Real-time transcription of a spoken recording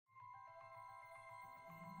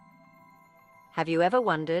Have you ever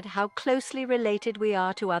wondered how closely related we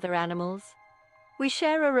are to other animals? We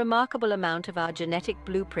share a remarkable amount of our genetic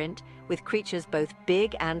blueprint with creatures both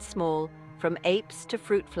big and small, from apes to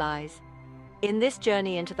fruit flies. In this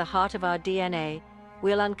journey into the heart of our DNA,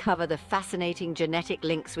 we'll uncover the fascinating genetic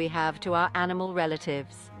links we have to our animal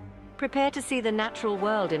relatives. Prepare to see the natural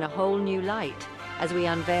world in a whole new light as we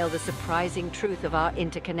unveil the surprising truth of our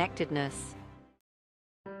interconnectedness.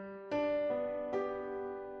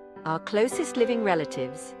 Our closest living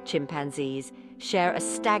relatives, chimpanzees, share a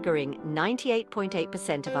staggering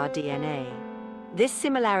 98.8% of our DNA. This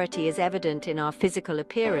similarity is evident in our physical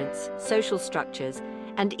appearance, social structures,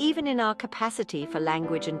 and even in our capacity for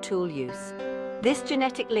language and tool use. This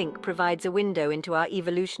genetic link provides a window into our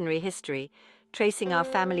evolutionary history, tracing our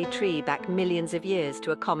family tree back millions of years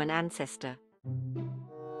to a common ancestor.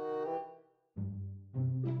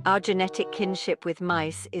 Our genetic kinship with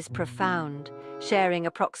mice is profound, sharing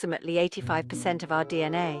approximately 85% of our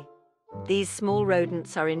DNA. These small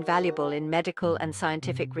rodents are invaluable in medical and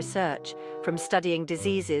scientific research, from studying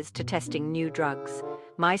diseases to testing new drugs.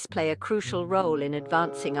 Mice play a crucial role in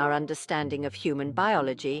advancing our understanding of human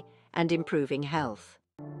biology and improving health.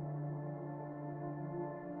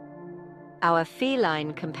 Our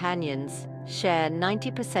feline companions share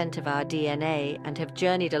 90% of our DNA and have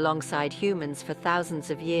journeyed alongside humans for thousands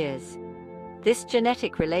of years. This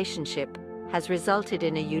genetic relationship has resulted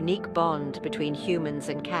in a unique bond between humans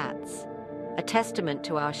and cats, a testament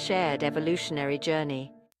to our shared evolutionary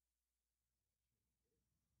journey.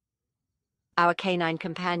 Our canine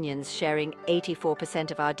companions, sharing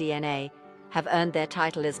 84% of our DNA, have earned their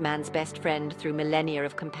title as man's best friend through millennia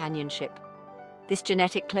of companionship. This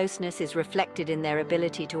genetic closeness is reflected in their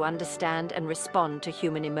ability to understand and respond to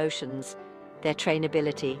human emotions, their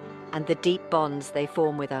trainability, and the deep bonds they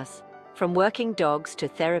form with us. From working dogs to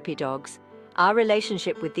therapy dogs, our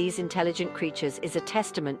relationship with these intelligent creatures is a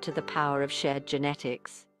testament to the power of shared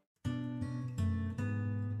genetics.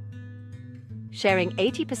 Sharing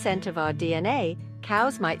 80% of our DNA,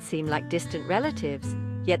 cows might seem like distant relatives,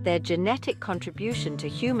 yet their genetic contribution to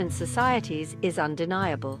human societies is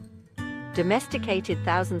undeniable. Domesticated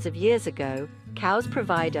thousands of years ago, cows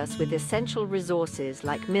provide us with essential resources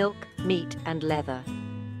like milk, meat, and leather.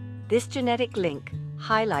 This genetic link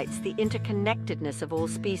highlights the interconnectedness of all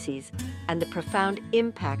species and the profound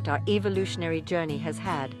impact our evolutionary journey has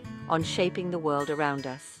had on shaping the world around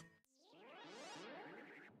us.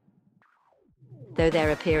 Though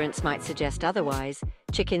their appearance might suggest otherwise,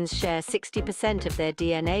 chickens share 60% of their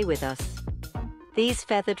DNA with us. These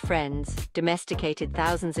feathered friends, domesticated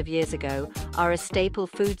thousands of years ago, are a staple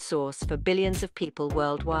food source for billions of people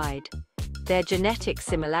worldwide. Their genetic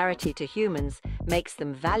similarity to humans makes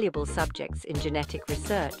them valuable subjects in genetic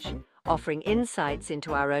research, offering insights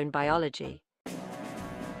into our own biology.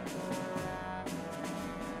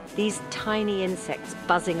 These tiny insects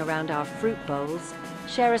buzzing around our fruit bowls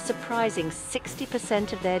share a surprising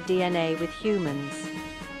 60% of their DNA with humans.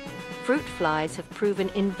 Fruit flies have proven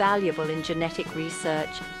invaluable in genetic research,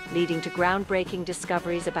 leading to groundbreaking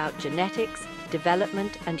discoveries about genetics,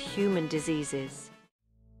 development, and human diseases.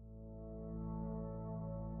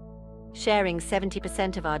 Sharing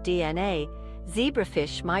 70% of our DNA,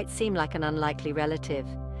 zebrafish might seem like an unlikely relative.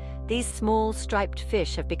 These small, striped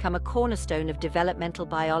fish have become a cornerstone of developmental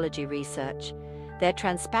biology research. Their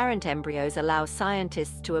transparent embryos allow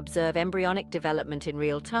scientists to observe embryonic development in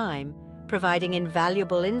real time, providing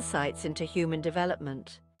invaluable insights into human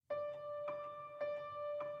development.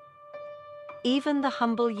 Even the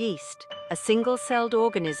humble yeast, a single-celled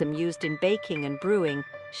organism used in baking and brewing,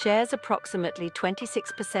 shares approximately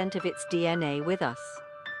 26% of its DNA with us.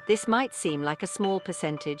 This might seem like a small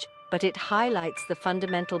percentage, but it highlights the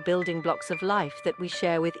fundamental building blocks of life that we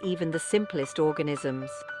share with even the simplest organisms.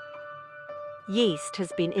 Yeast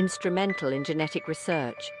has been instrumental in genetic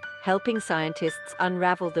research, helping scientists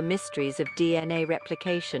unravel the mysteries of DNA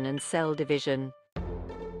replication and cell division.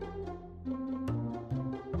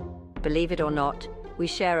 Believe it or not, we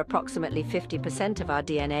share approximately 50% of our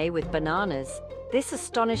DNA with bananas. This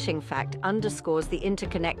astonishing fact underscores the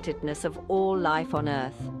interconnectedness of all life on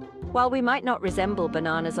Earth. While we might not resemble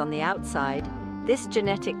bananas on the outside, this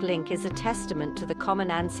genetic link is a testament to the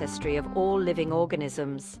common ancestry of all living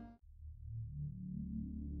organisms.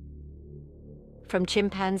 From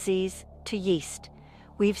chimpanzees to yeast,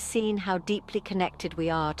 we've seen how deeply connected we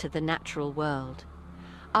are to the natural world.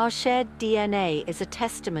 Our shared DNA is a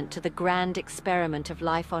testament to the grand experiment of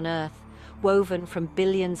life on Earth, woven from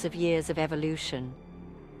billions of years of evolution.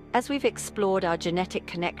 As we've explored our genetic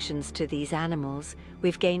connections to these animals,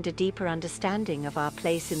 we've gained a deeper understanding of our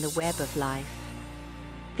place in the web of life.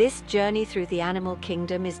 This journey through the animal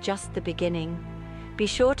kingdom is just the beginning. Be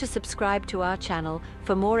sure to subscribe to our channel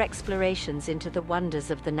for more explorations into the wonders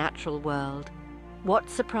of the natural world. What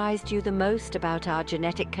surprised you the most about our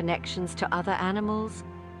genetic connections to other animals?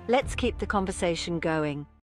 Let's keep the conversation going.